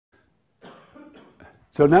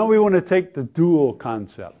So now we want to take the dual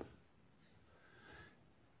concept.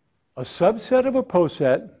 A subset of a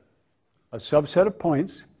poset, a subset of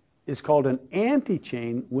points, is called an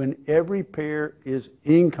antichain when every pair is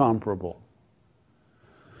incomparable.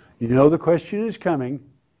 You know the question is coming.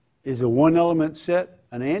 Is a one-element set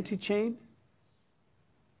an antichain?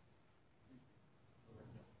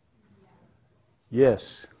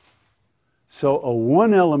 Yes. So a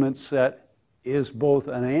one-element set is both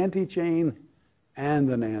an antichain and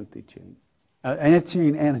an antichain.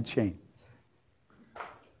 Antichain and a chain.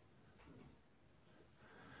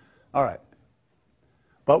 All right.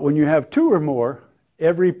 But when you have two or more,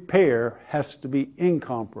 every pair has to be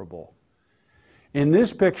incomparable. In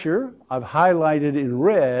this picture, I've highlighted in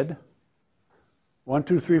red 1,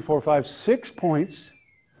 2, 3, 4, 5, 6 points.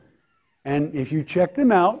 And if you check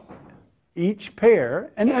them out, each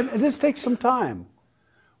pair, and this takes some time.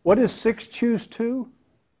 What does 6 choose 2?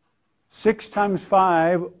 6 times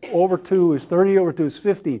 5 over 2 is 30 over 2 is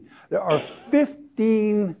 15. There are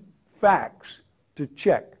 15 facts to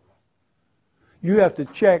check. You have to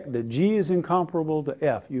check that G is incomparable to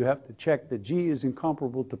F. You have to check that G is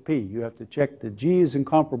incomparable to P. You have to check that G is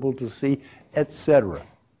incomparable to C, etc.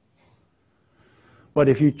 But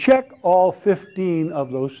if you check all 15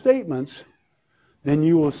 of those statements, then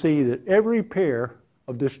you will see that every pair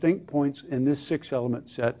of distinct points in this 6-element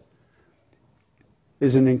set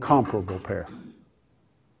is an incomparable pair.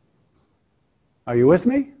 Are you with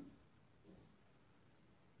me?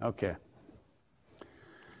 Okay.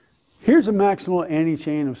 Here's a maximal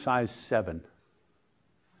antichain of size 7.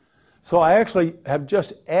 So I actually have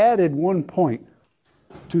just added 1 point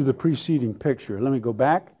to the preceding picture. Let me go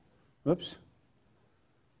back. Whoops.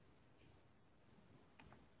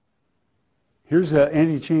 Here's an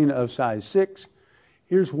antichain of size 6.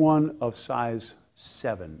 Here's one of size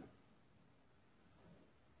 7.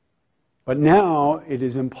 But now it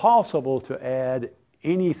is impossible to add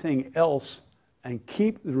anything else and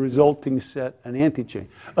keep the resulting set an antichain.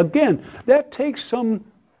 Again, that takes some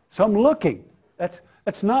looking. That's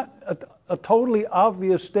not a totally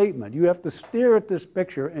obvious statement. You have to stare at this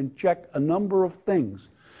picture and check a number of things.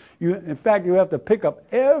 In fact, you have to pick up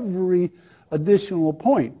every additional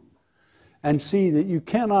point and see that you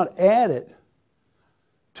cannot add it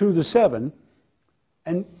to the 7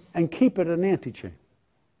 and keep it an antichain.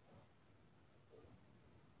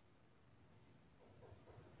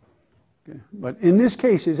 Okay. But in this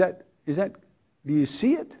case, is that do you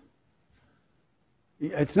see it?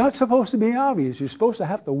 It's not supposed to be obvious. You're supposed to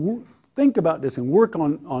have to think about this and work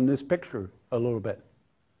on this picture a little bit.